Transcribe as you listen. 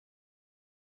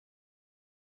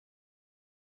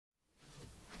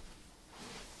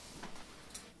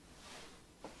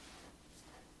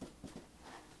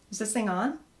Is this thing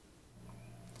on?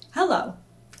 Hello,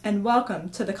 and welcome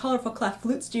to the Colorful Clef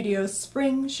Flute Studio's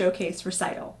Spring Showcase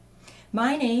Recital.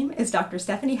 My name is Dr.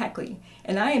 Stephanie Heckley,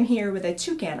 and I am here with a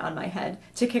toucan on my head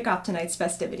to kick off tonight's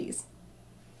festivities.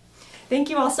 Thank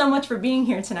you all so much for being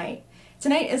here tonight.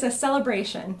 Tonight is a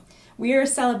celebration. We are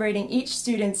celebrating each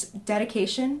student's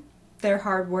dedication, their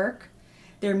hard work,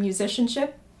 their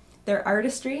musicianship, their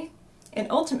artistry,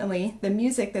 and ultimately the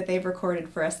music that they've recorded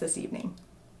for us this evening.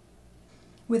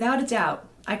 Without a doubt,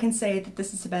 I can say that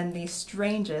this has been the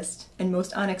strangest and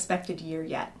most unexpected year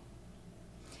yet.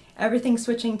 Everything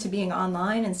switching to being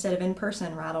online instead of in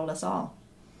person rattled us all.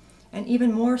 And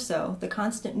even more so, the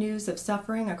constant news of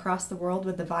suffering across the world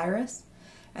with the virus,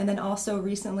 and then also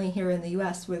recently here in the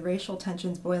US with racial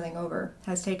tensions boiling over,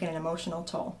 has taken an emotional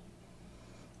toll.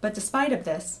 But despite of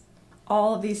this,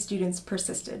 all of these students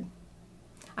persisted.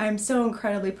 I am so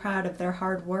incredibly proud of their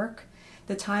hard work,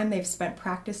 the time they've spent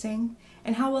practicing,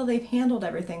 and how well they've handled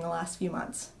everything the last few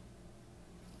months.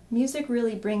 Music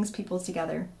really brings people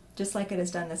together, just like it has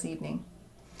done this evening.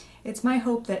 It's my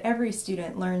hope that every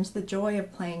student learns the joy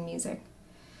of playing music,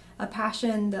 a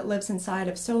passion that lives inside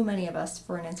of so many of us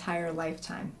for an entire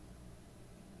lifetime.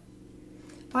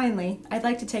 Finally, I'd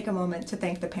like to take a moment to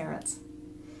thank the parents.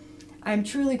 I am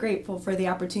truly grateful for the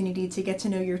opportunity to get to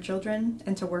know your children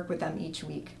and to work with them each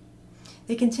week.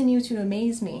 They continue to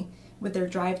amaze me with their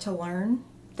drive to learn,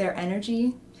 their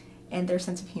energy, and their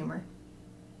sense of humor.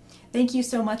 Thank you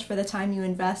so much for the time you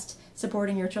invest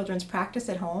supporting your children's practice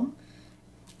at home,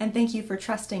 and thank you for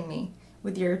trusting me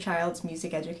with your child's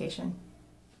music education.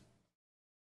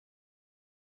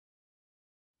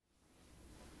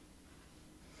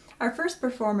 Our first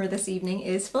performer this evening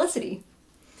is Felicity.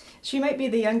 She might be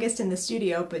the youngest in the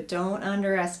studio, but don't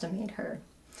underestimate her.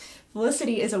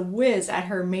 Felicity is a whiz at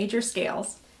her major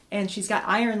scales, and she's got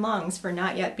iron lungs for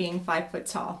not yet being 5 foot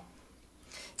tall.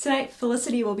 Tonight,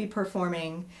 Felicity will be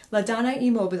performing La Donna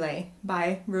Immobile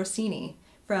by Rossini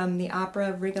from the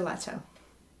opera Rigoletto.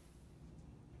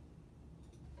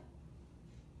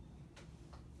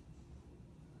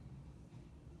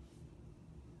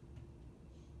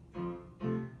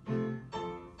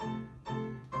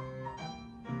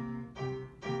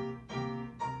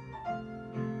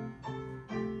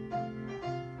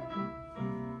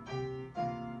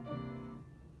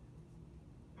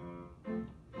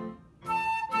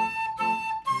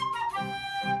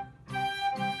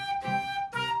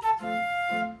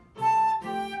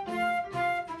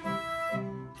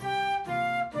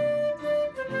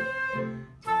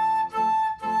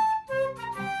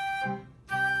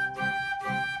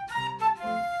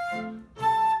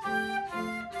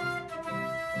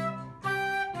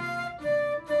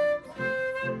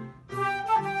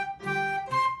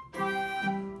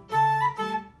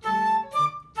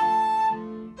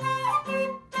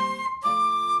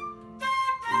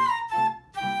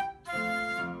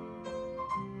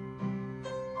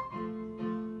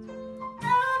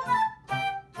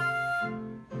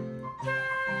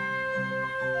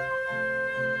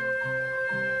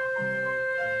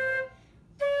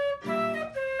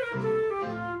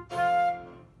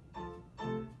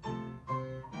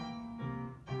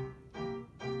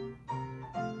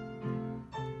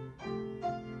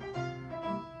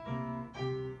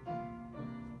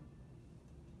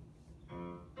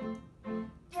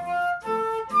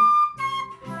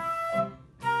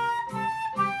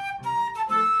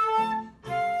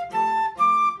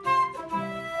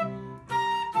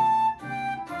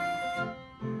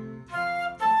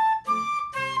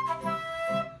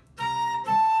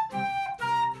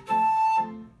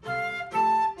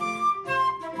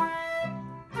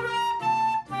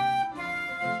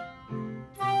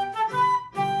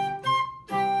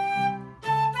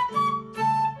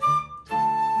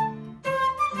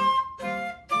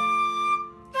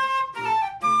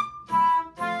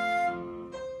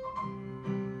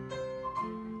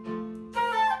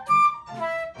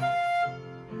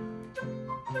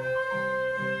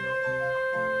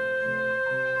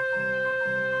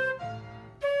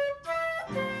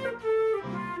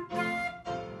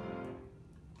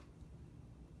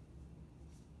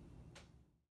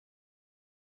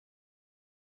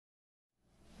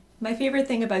 My favorite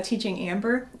thing about teaching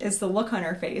Amber is the look on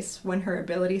her face when her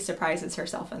ability surprises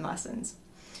herself in lessons.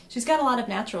 She's got a lot of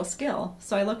natural skill,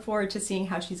 so I look forward to seeing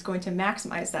how she's going to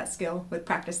maximize that skill with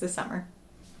practice this summer.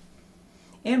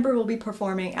 Amber will be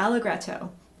performing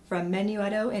Allegretto from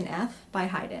Menuetto in F by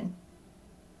Haydn.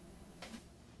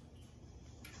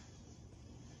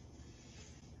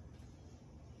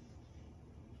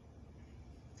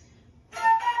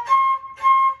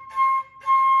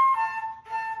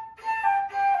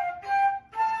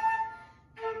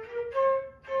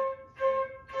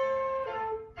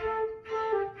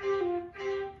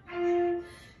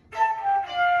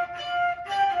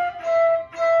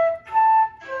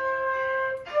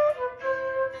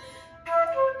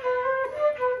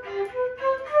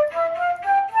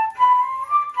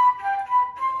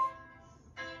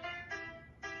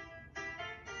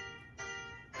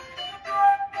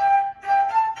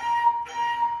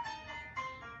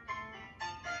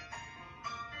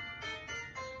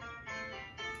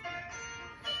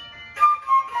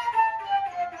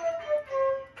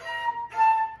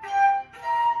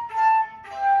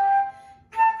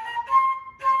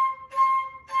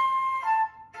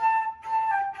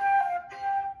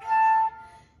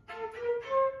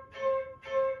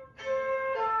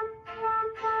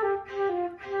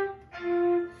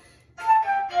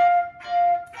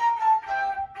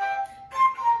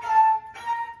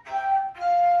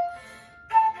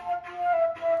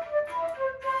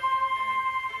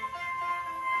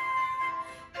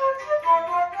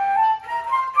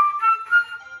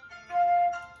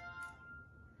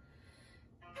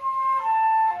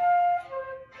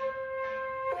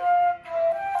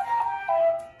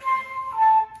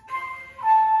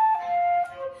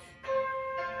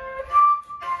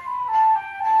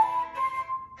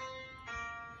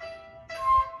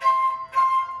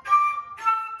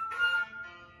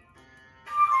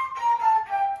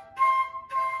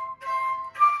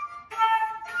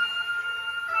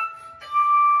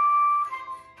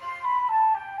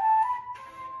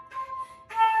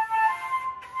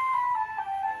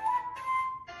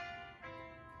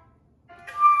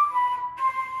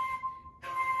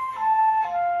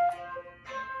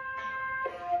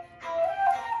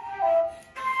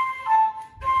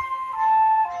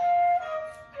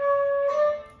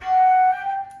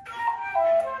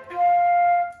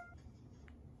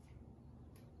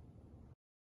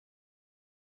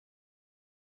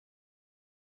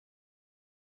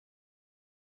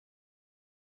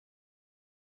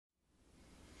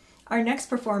 Our next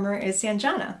performer is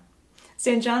Sanjana.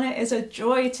 Sanjana is a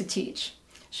joy to teach.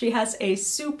 She has a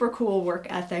super cool work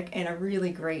ethic and a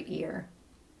really great ear.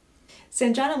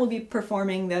 Sanjana will be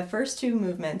performing the first two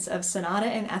movements of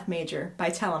Sonata in F major by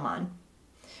Telemann,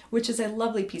 which is a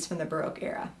lovely piece from the Baroque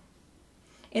era.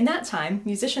 In that time,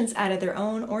 musicians added their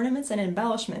own ornaments and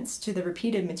embellishments to the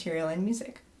repeated material in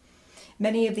music.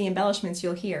 Many of the embellishments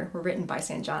you'll hear were written by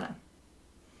Sanjana.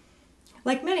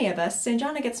 Like many of us,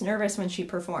 Sanjana gets nervous when she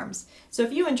performs, so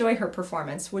if you enjoy her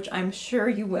performance, which I'm sure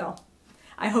you will,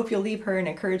 I hope you'll leave her an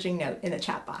encouraging note in the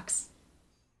chat box.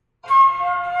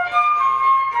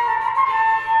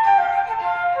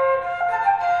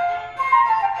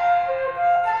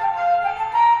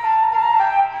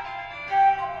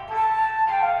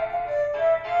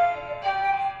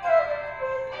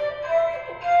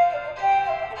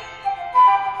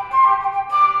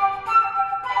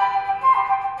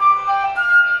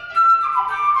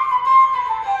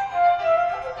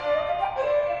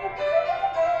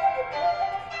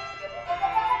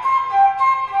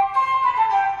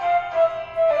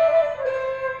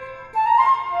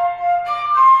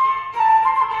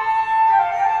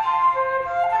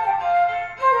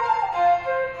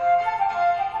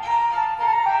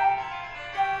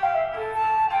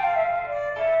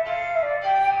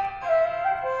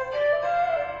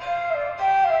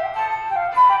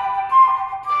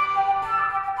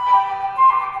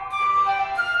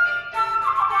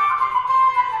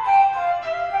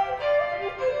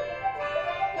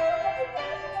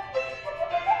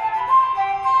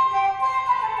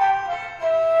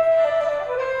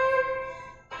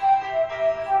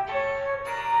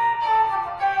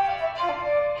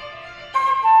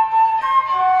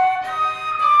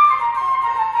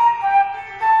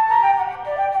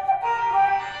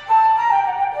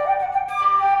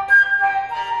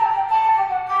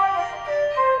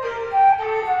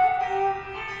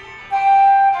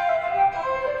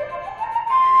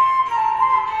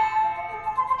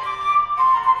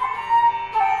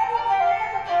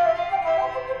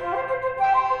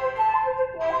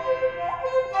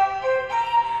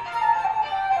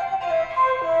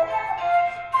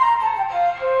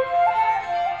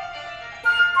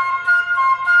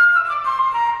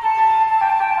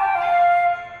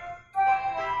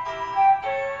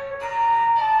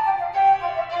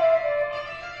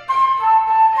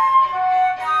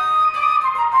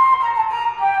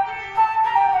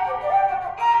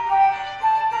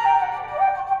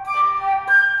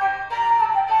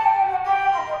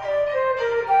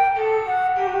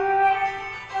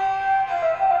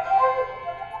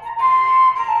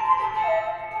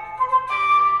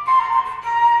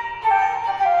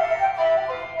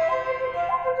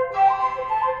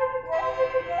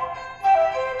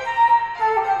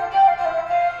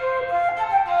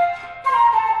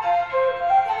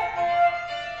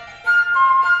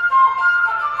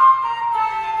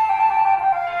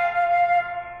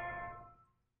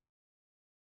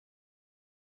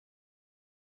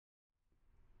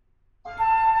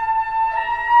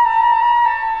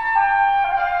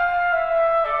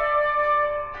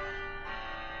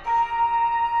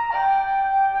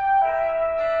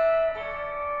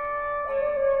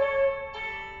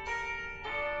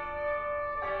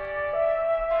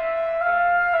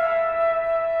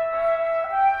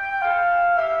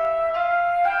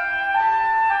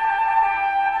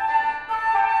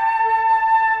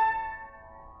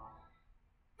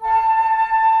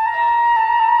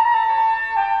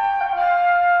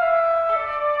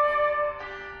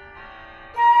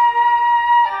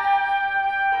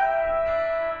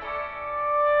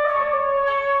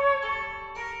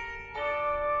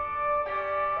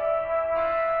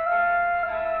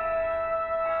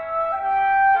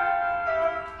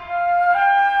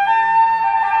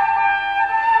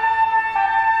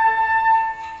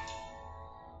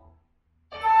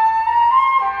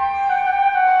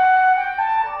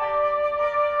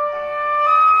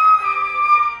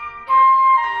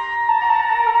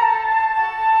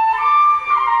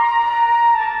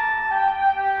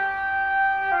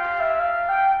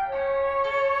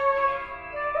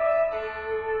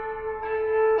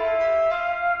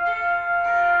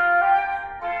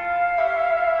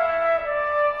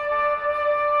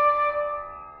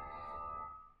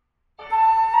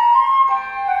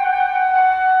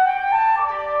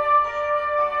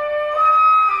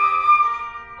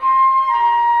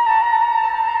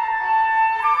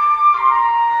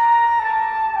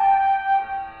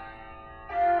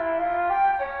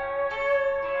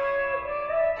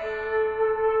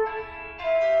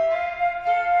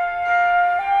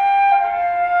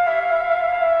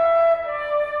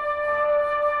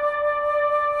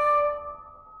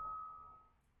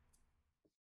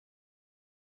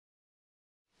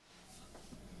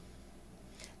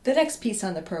 The next piece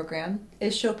on the program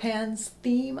is Chopin's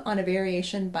Theme on a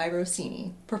Variation by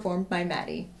Rossini, performed by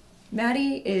Maddie.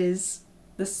 Maddie is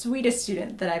the sweetest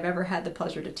student that I've ever had the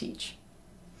pleasure to teach.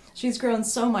 She's grown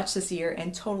so much this year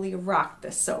and totally rocked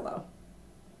this solo.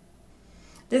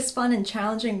 This fun and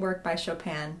challenging work by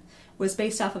Chopin was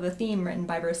based off of a theme written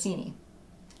by Rossini.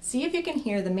 See if you can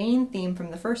hear the main theme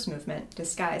from the first movement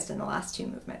disguised in the last two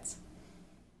movements.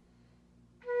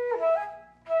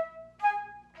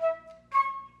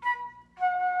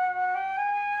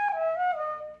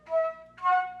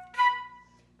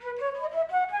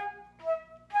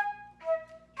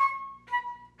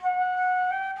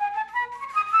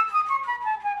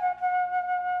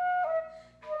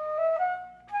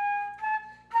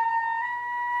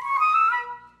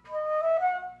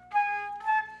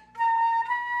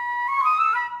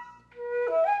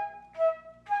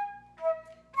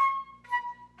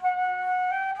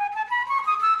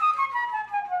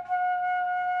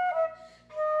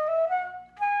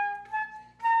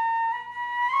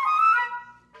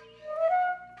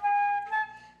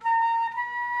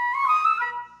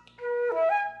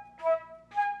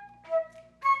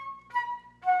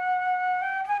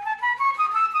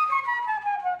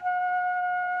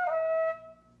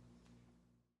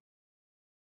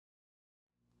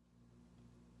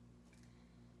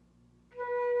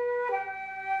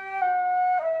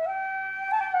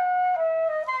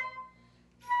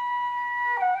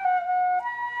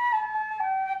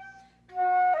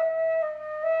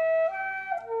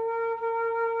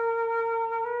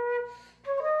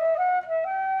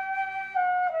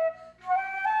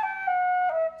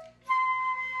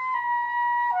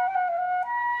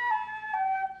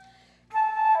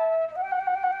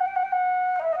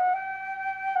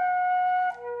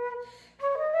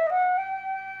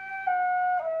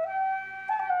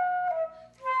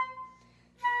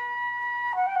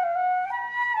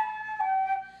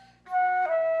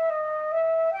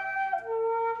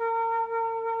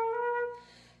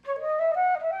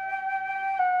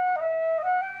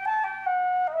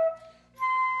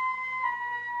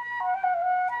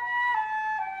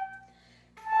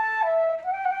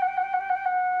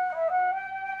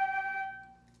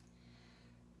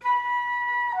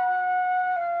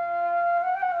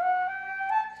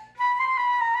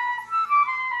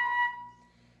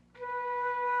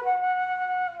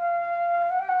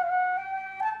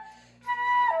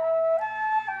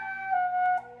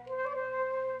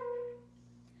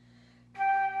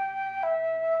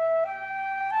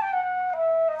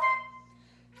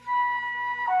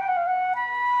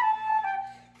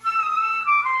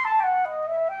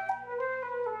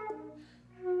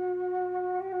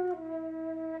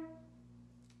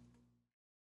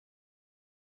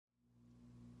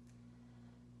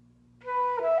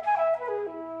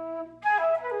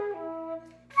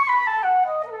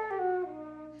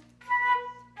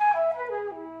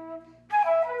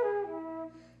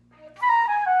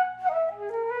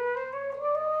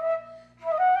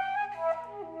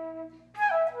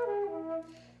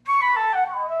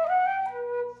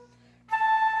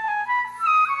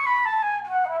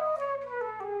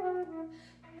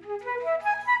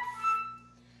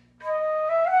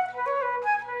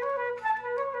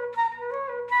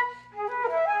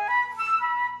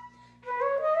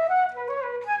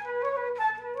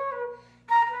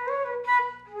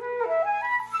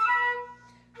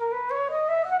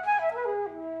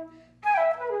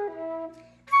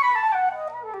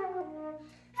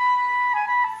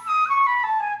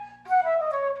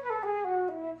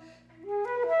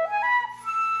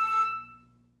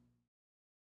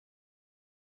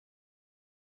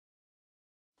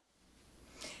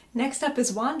 Next up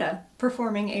is Wanda,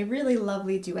 performing a really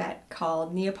lovely duet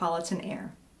called Neapolitan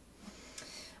Air.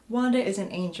 Wanda is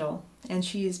an angel, and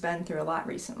she's been through a lot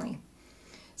recently.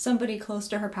 Somebody close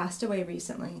to her passed away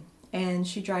recently, and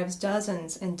she drives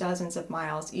dozens and dozens of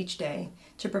miles each day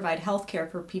to provide health care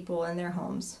for people in their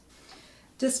homes.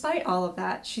 Despite all of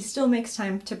that, she still makes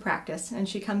time to practice, and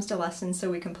she comes to lessons so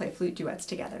we can play flute duets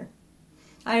together.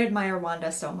 I admire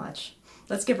Wanda so much.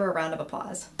 Let's give her a round of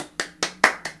applause.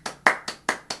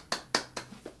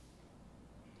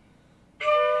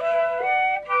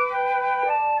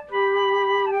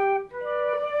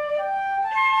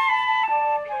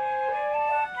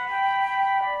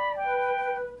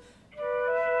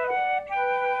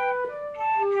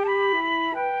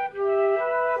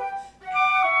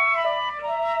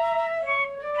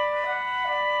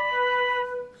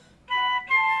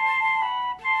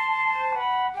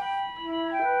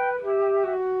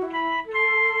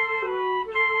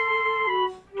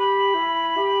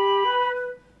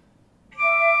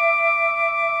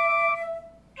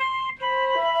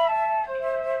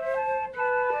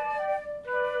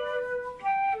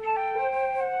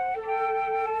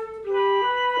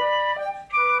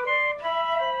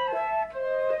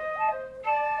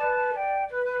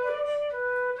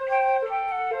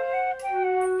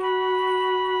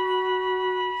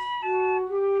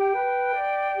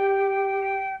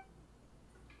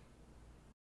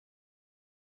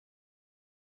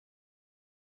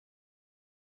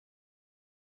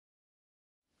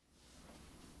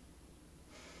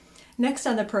 Next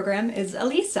on the program is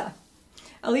Elisa.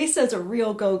 Elisa is a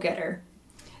real go-getter.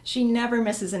 She never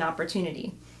misses an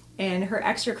opportunity, and her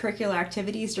extracurricular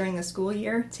activities during the school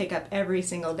year take up every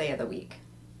single day of the week.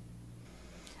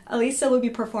 Elisa will be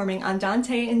performing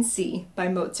Andante in C by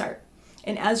Mozart,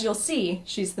 and as you'll see,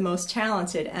 she's the most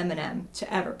talented M&M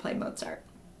to ever play Mozart.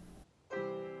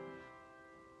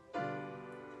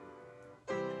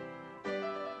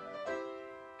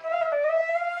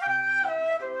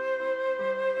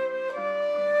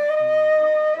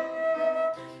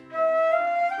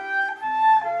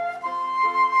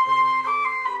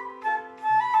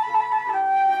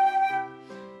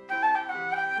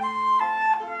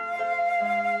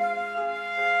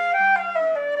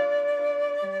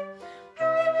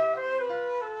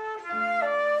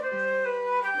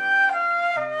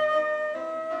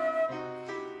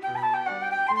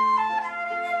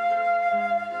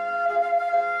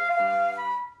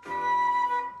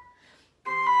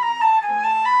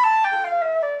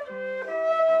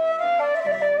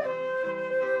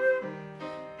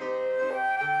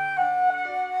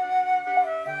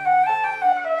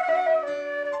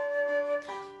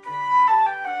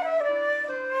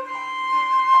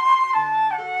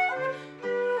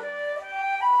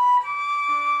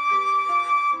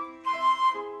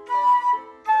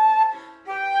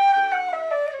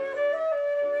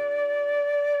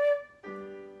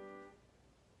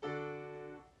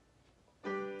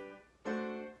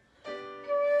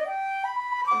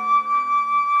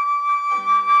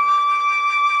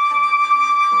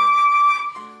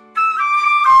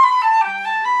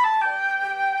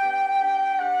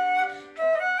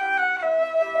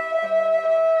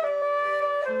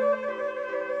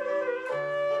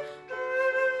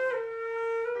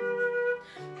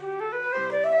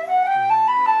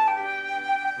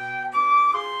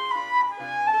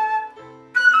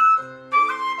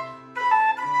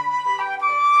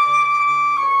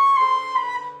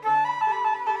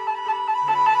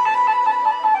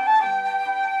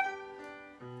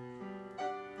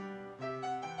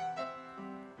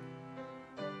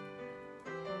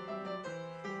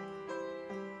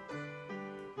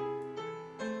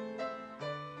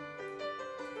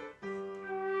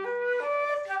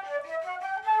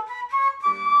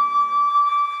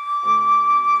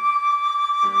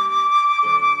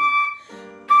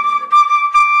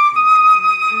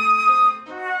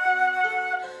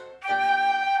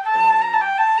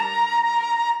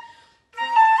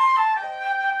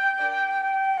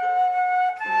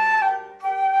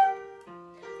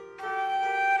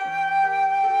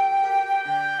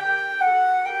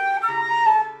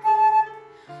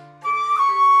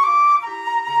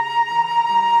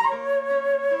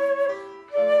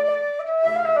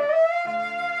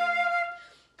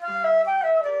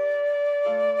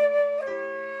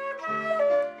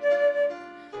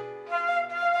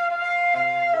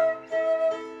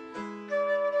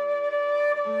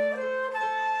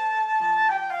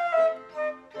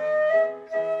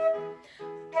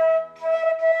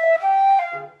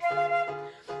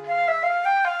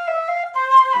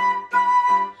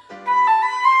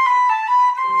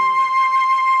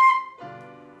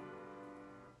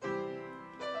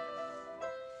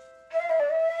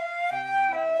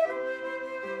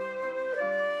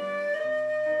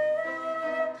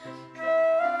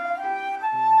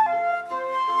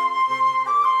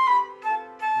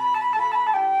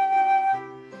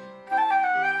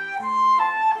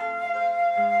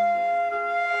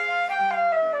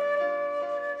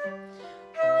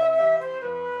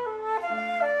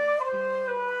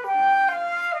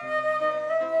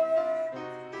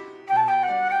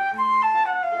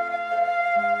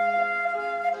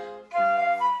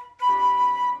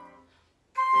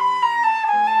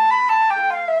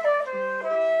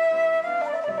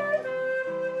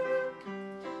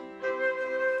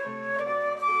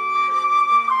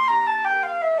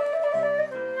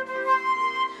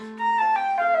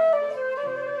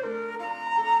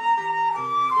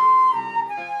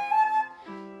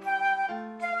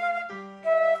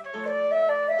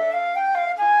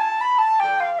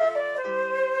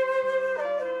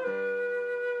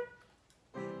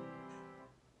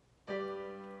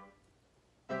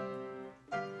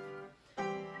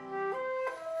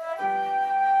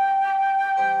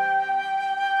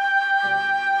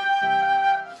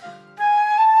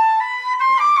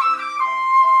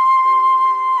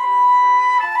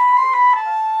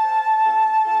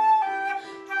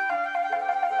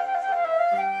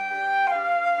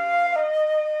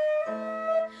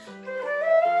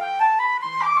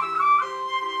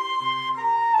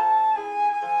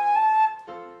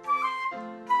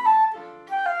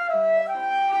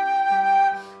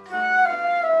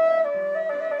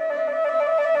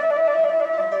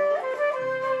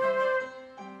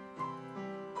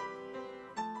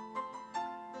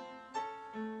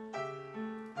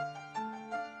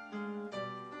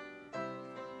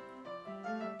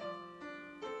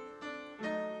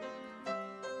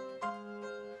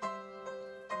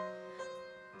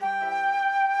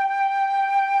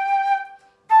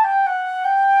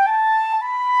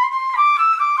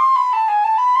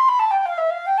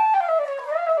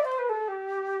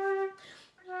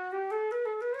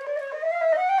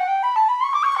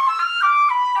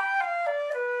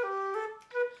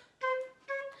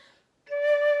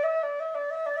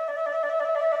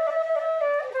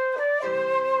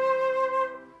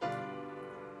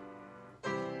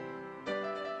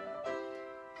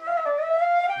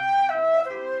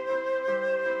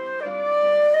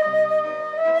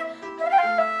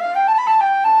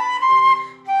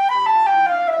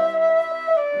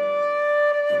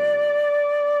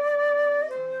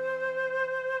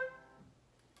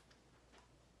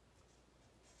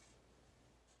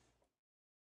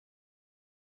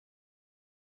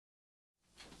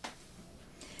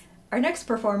 Our next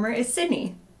performer is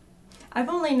Sydney. I've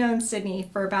only known Sydney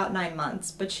for about 9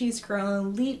 months, but she's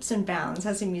grown leaps and bounds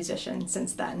as a musician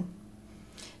since then.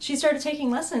 She started taking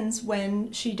lessons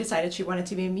when she decided she wanted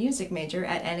to be a music major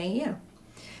at NAU.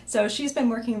 So she's been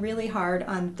working really hard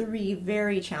on 3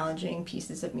 very challenging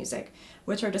pieces of music,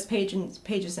 which are just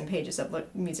pages and pages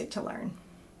of music to learn.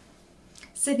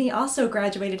 Sydney also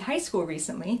graduated high school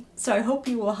recently, so I hope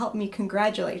you will help me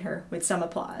congratulate her with some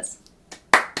applause.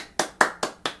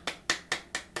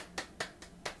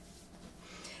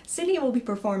 Sydney will be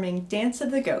performing Dance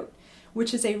of the Goat,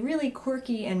 which is a really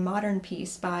quirky and modern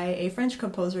piece by a French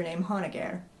composer named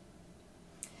Honegger.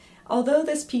 Although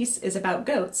this piece is about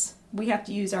goats, we have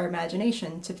to use our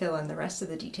imagination to fill in the rest of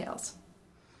the details.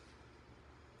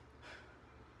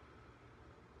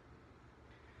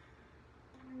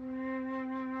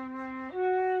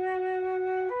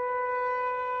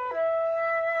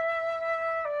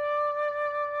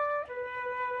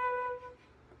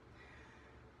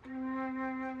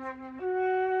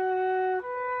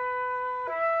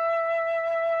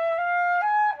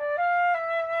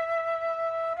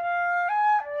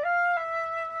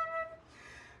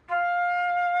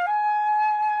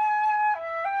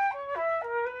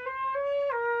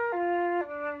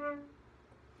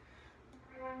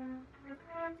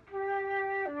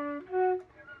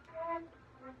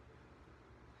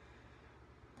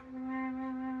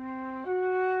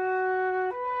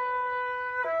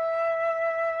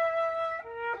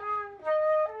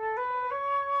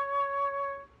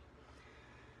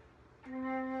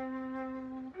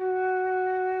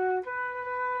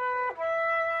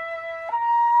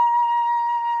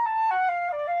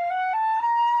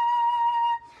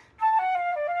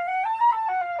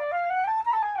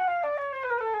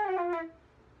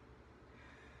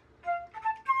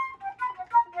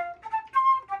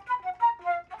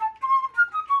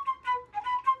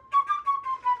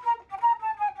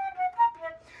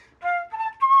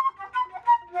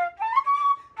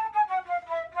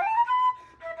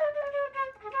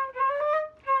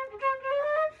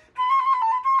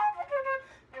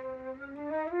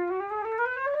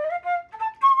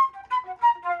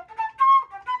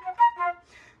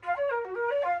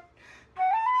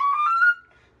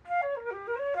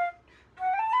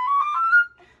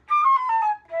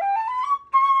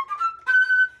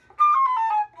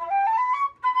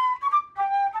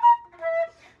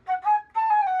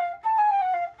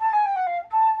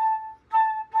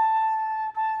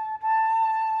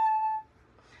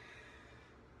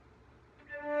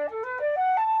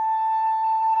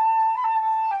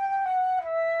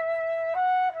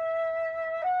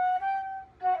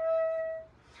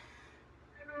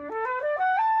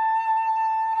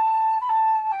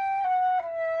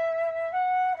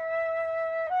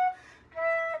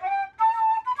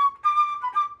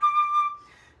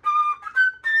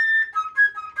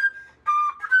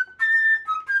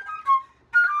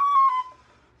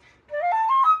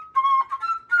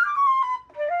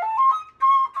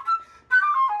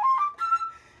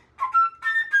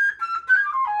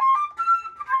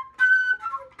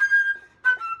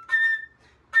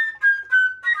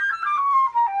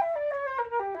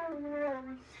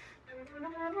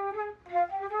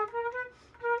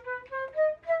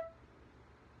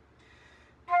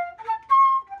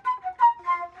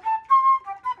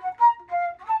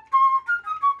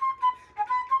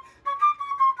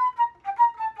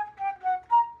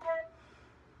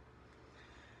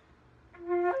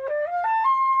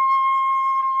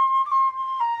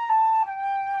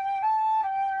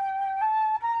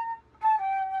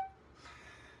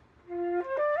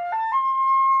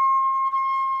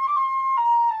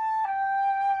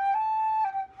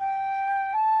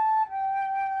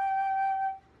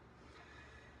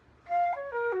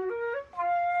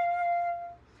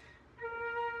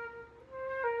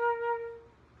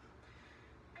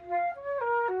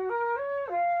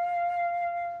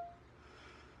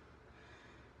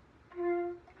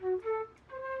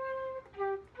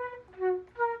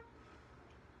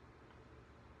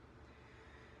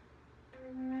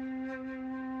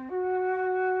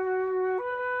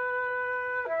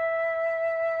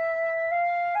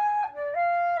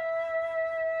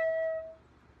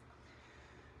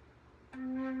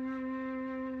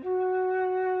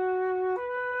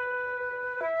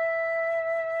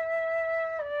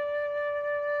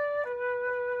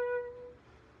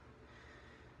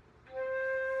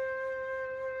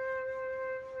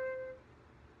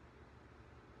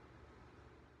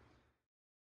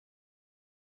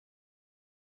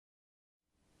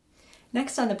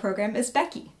 Next on the program is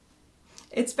Becky.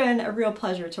 It's been a real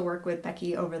pleasure to work with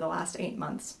Becky over the last 8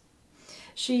 months.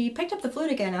 She picked up the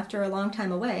flute again after a long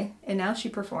time away, and now she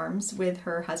performs with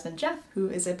her husband Jeff, who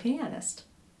is a pianist.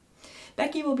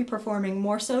 Becky will be performing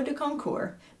Morceau de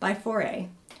Concours by Fauré,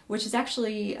 which is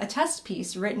actually a test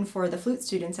piece written for the flute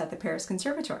students at the Paris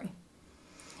Conservatory.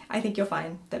 I think you'll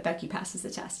find that Becky passes the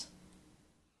test.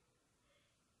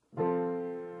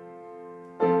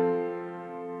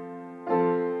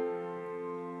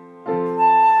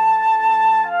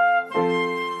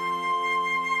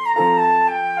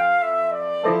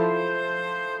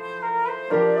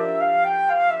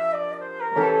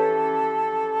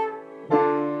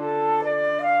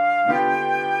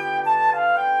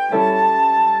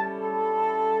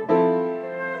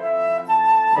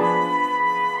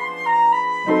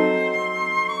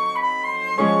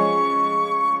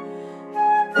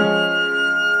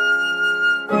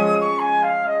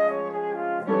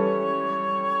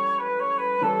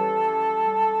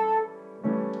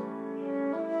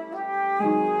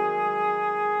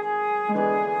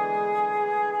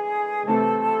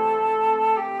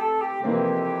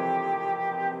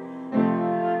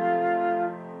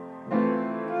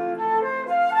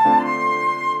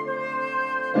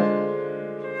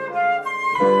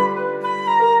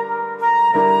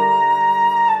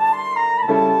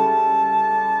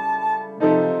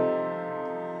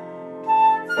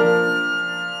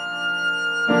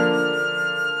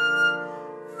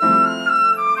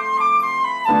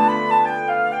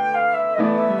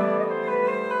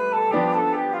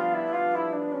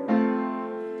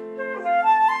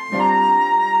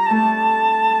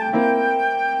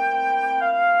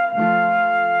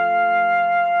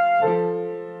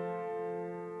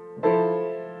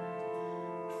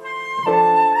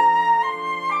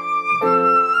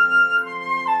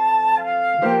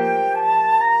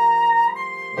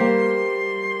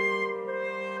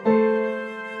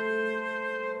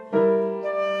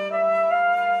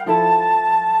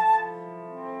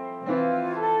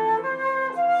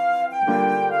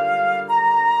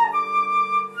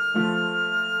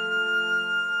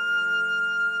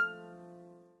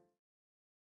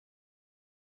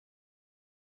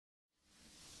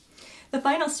 The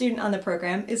final student on the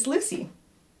program is Lucy.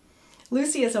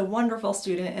 Lucy is a wonderful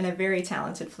student and a very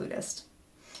talented flutist.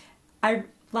 I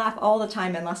laugh all the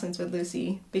time in lessons with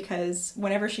Lucy because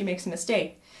whenever she makes a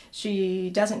mistake, she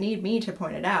doesn't need me to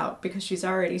point it out because she's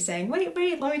already saying, wait,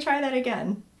 let me try that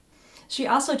again. She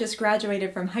also just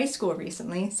graduated from high school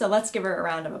recently, so let's give her a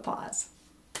round of applause.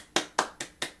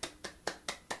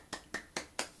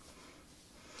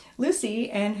 Lucy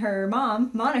and her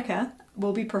mom, Monica,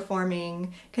 will be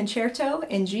performing Concerto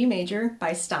in G major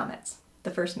by Stamets,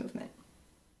 the first movement.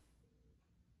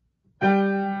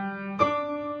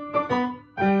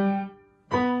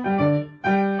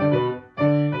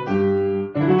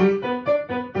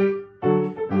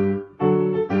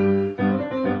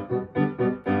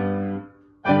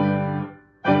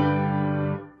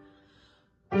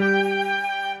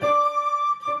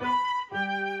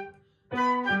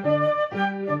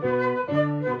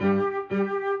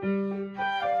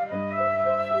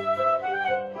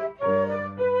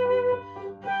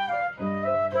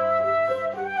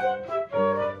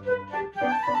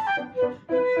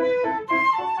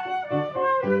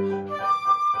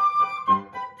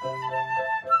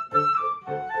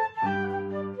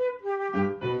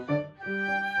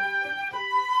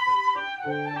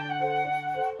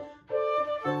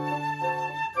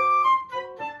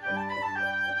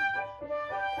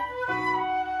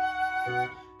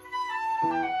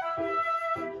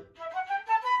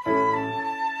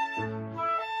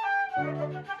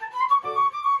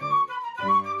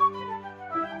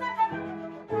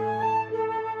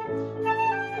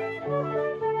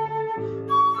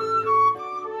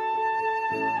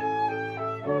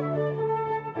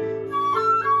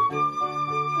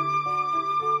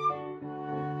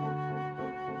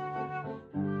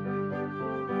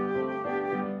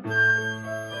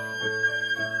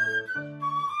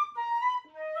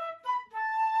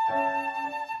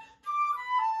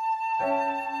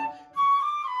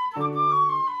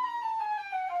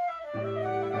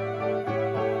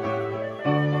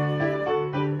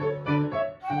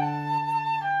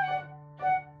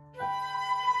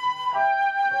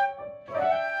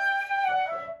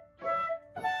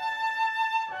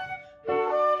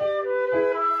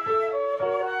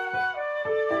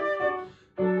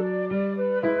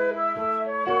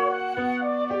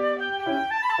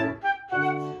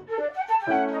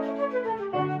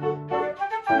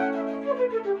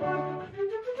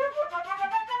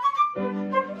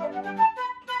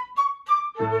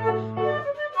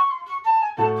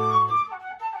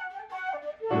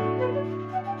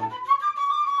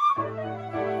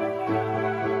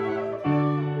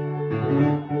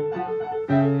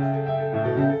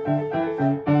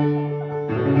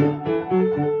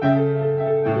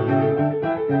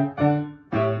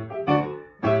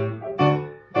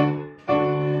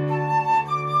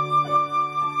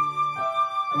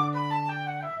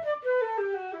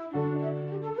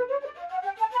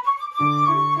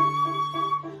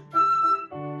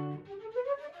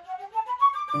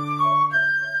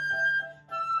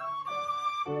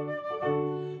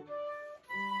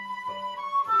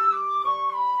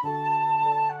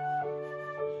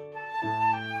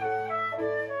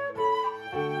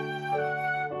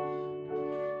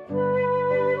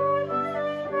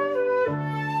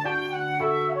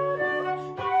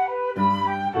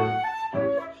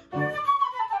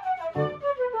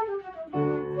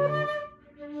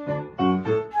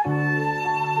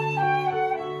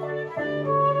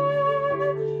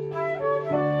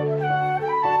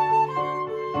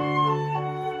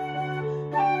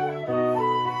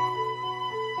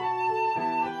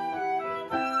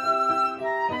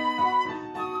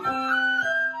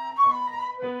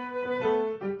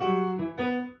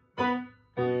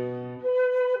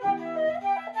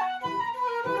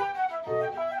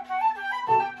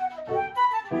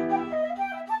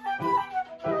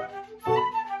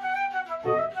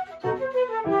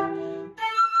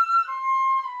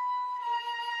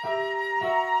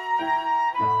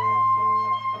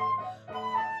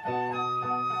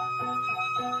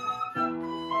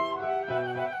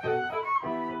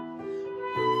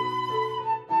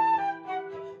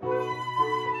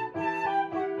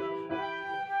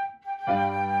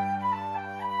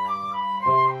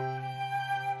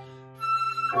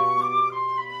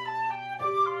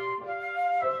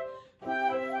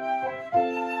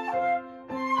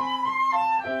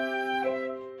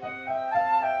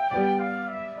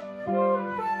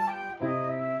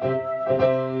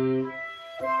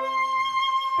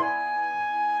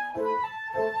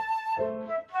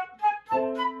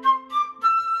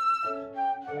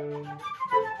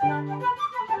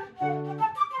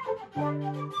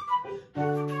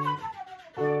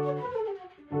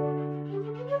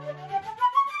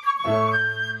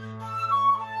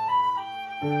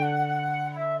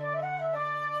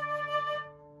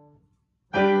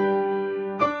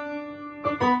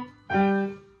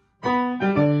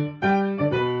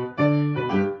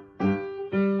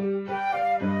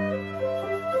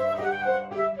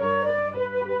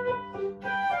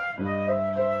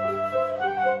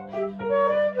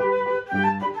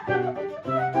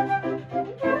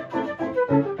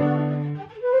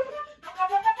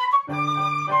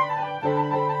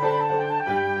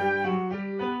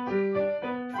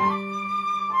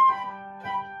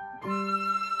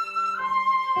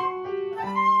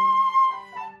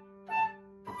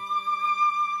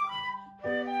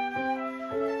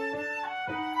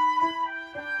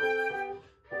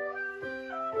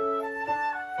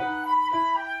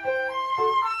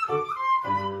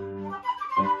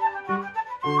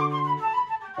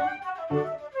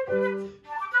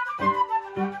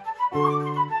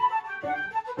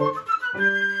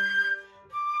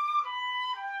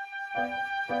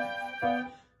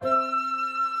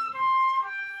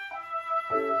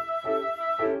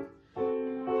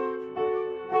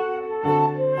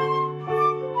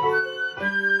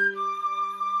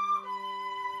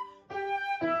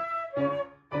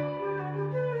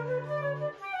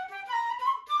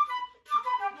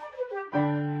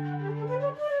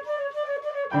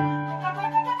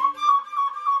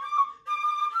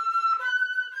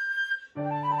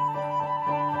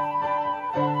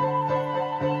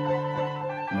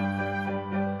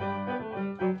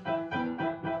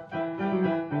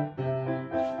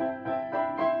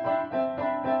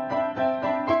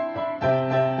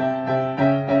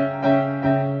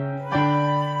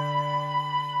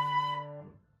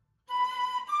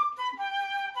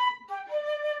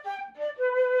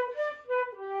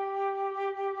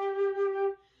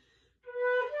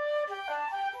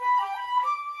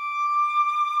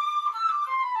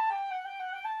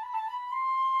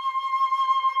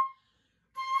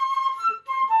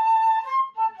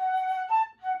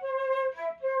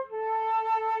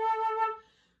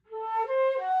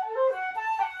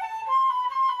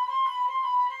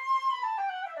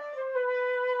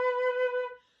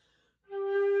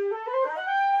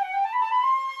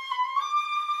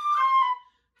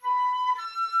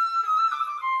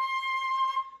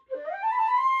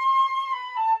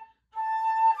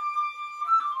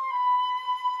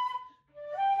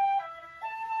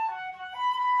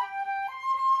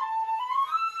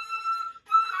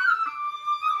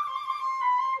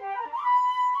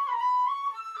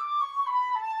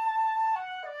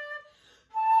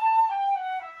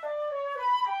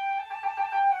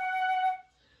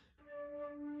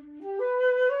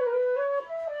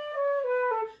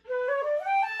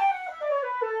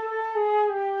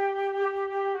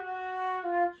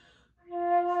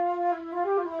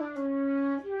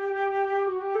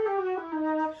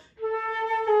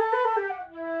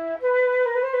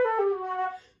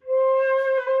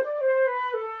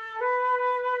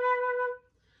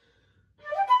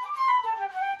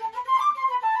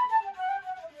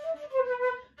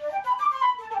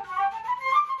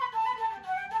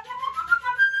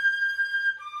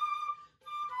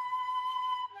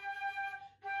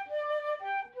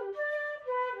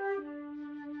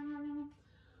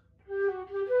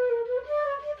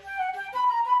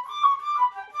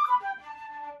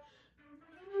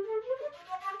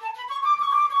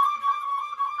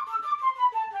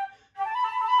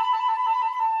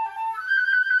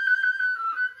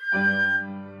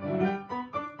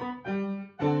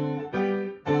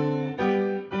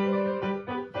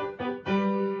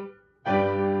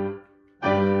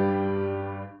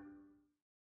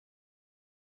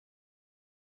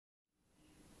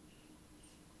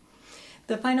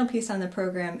 The final piece on the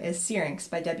program is Syrinx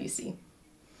by Debussy.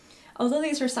 Although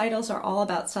these recitals are all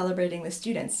about celebrating the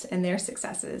students and their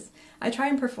successes, I try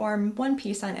and perform one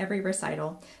piece on every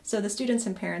recital so the students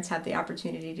and parents have the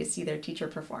opportunity to see their teacher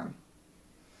perform.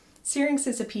 Syrinx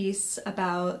is a piece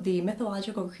about the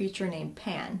mythological creature named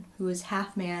Pan, who is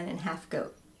half man and half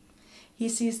goat. He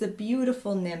sees the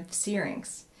beautiful nymph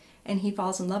Syrinx, and he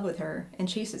falls in love with her and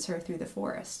chases her through the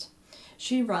forest.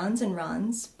 She runs and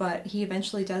runs, but he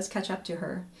eventually does catch up to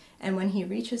her, and when he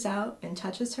reaches out and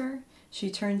touches her, she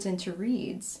turns into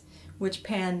reeds, which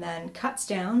Pan then cuts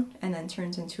down and then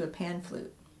turns into a pan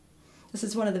flute. This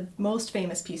is one of the most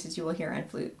famous pieces you will hear on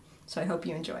flute, so I hope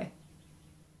you enjoy.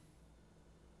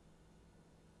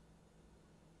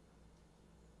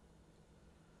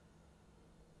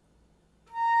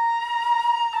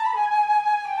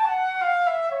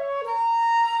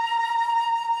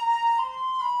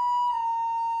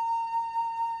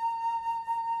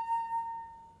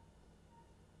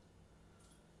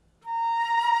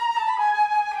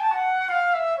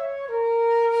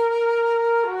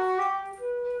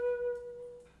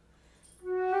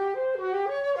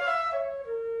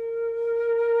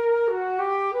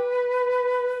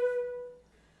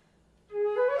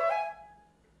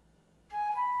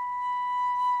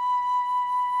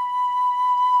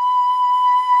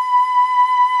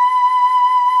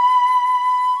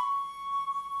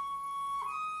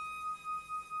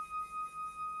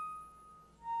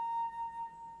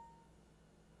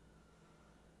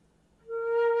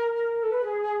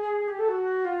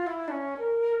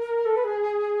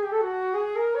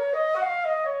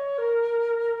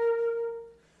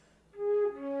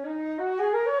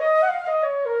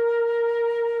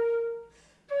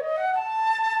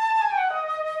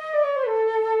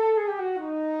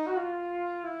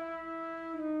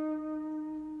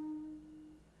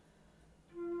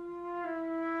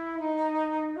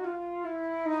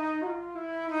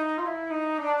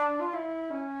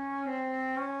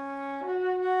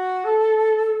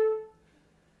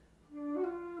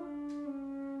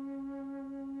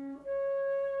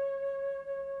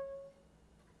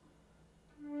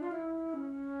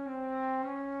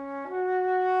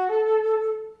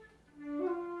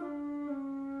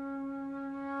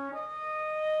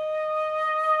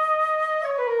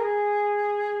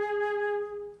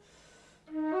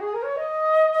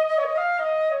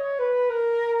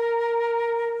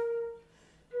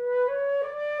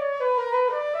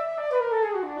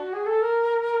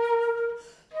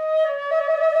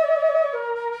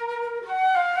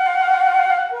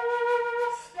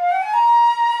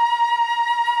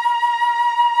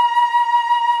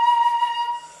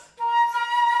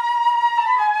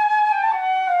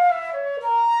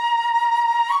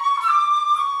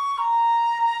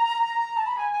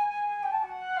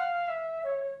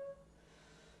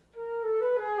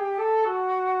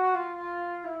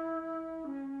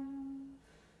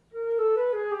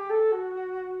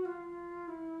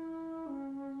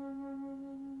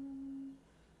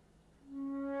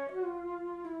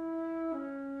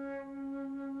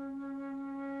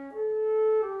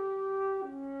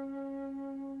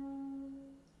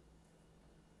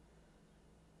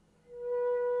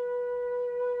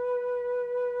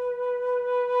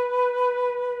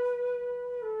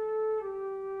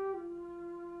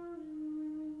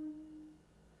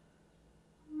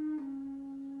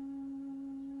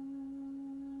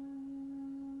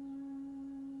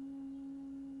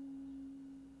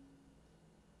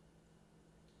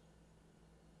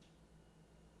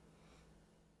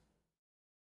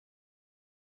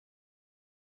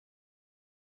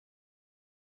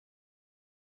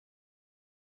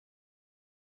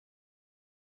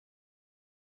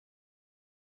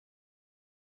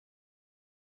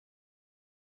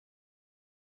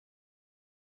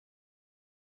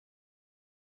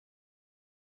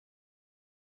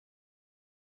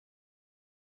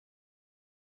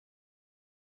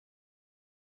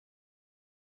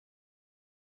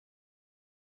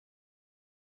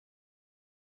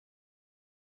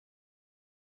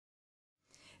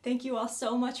 Thank you all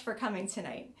so much for coming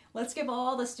tonight. Let's give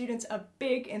all the students a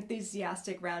big,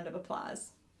 enthusiastic round of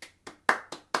applause.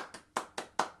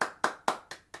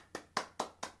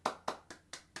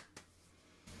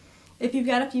 If you've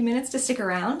got a few minutes to stick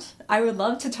around, I would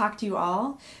love to talk to you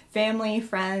all, family,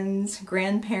 friends,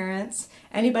 grandparents,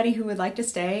 anybody who would like to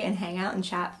stay and hang out and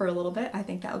chat for a little bit. I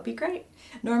think that would be great.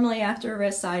 Normally after a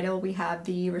recital, we have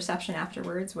the reception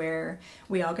afterwards where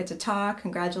we all get to talk,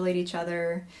 congratulate each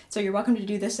other. So you're welcome to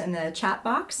do this in the chat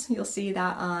box. You'll see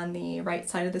that on the right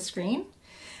side of the screen.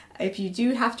 If you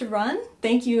do have to run,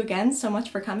 thank you again so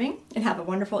much for coming and have a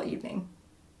wonderful evening.